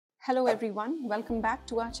Hello everyone, welcome back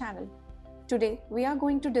to our channel. Today we are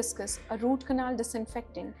going to discuss a root canal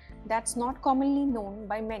disinfectant that's not commonly known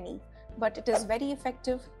by many, but it is very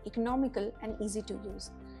effective, economical and easy to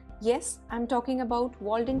use. Yes, I'm talking about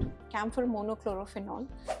Waldent Camphor Mono Chlorophenol,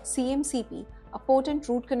 CMCP, a potent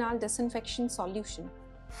root canal disinfection solution.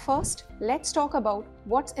 First, let's talk about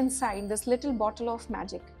what's inside this little bottle of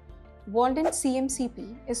magic. Waldent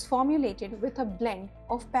CMCP is formulated with a blend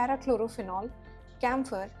of parachlorophenol,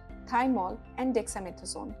 camphor, thymol and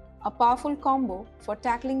dexamethasone, a powerful combo for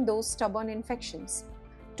tackling those stubborn infections.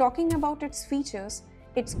 Talking about its features,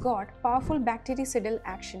 it's got powerful bactericidal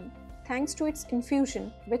action thanks to its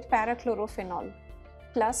infusion with parachlorophenol.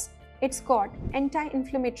 Plus, it's got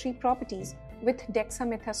anti-inflammatory properties with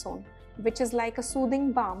dexamethasone, which is like a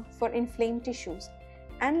soothing balm for inflamed tissues.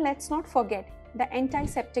 And let's not forget the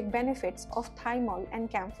antiseptic benefits of thymol and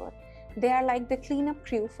camphor. They are like the cleanup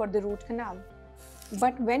crew for the root canal.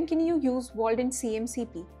 But when can you use Waldent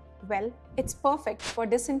CMCP? Well, it's perfect for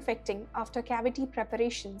disinfecting after cavity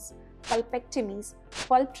preparations, pulpectomies,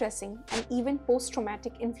 pulp dressing, and even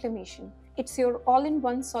post-traumatic inflammation. It's your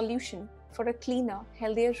all-in-one solution for a cleaner,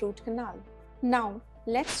 healthier root canal. Now,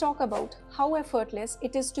 let's talk about how effortless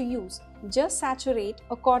it is to use. Just saturate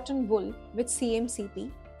a cotton wool with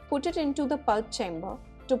CMCP, put it into the pulp chamber.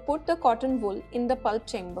 To put the cotton wool in the pulp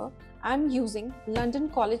chamber, I'm using London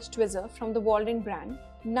College Tweezer from the Waldent brand.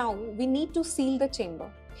 Now we need to seal the chamber.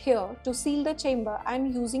 Here, to seal the chamber, I'm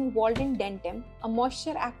using Waldent Dentem, a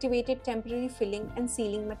moisture-activated temporary filling and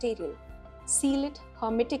sealing material. Seal it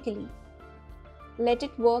hermetically. Let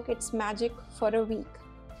it work its magic for a week.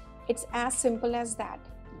 It's as simple as that.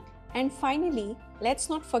 And finally, let's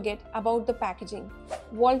not forget about the packaging.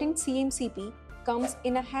 Waldent CMCP comes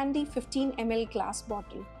in a handy 15 ml glass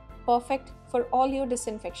bottle, perfect for all your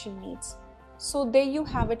disinfection needs. So there you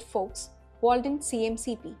have it folks, Waldent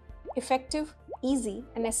CMCP, effective, easy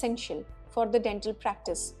and essential for the dental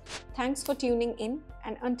practice. Thanks for tuning in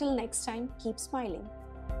and until next time, keep smiling.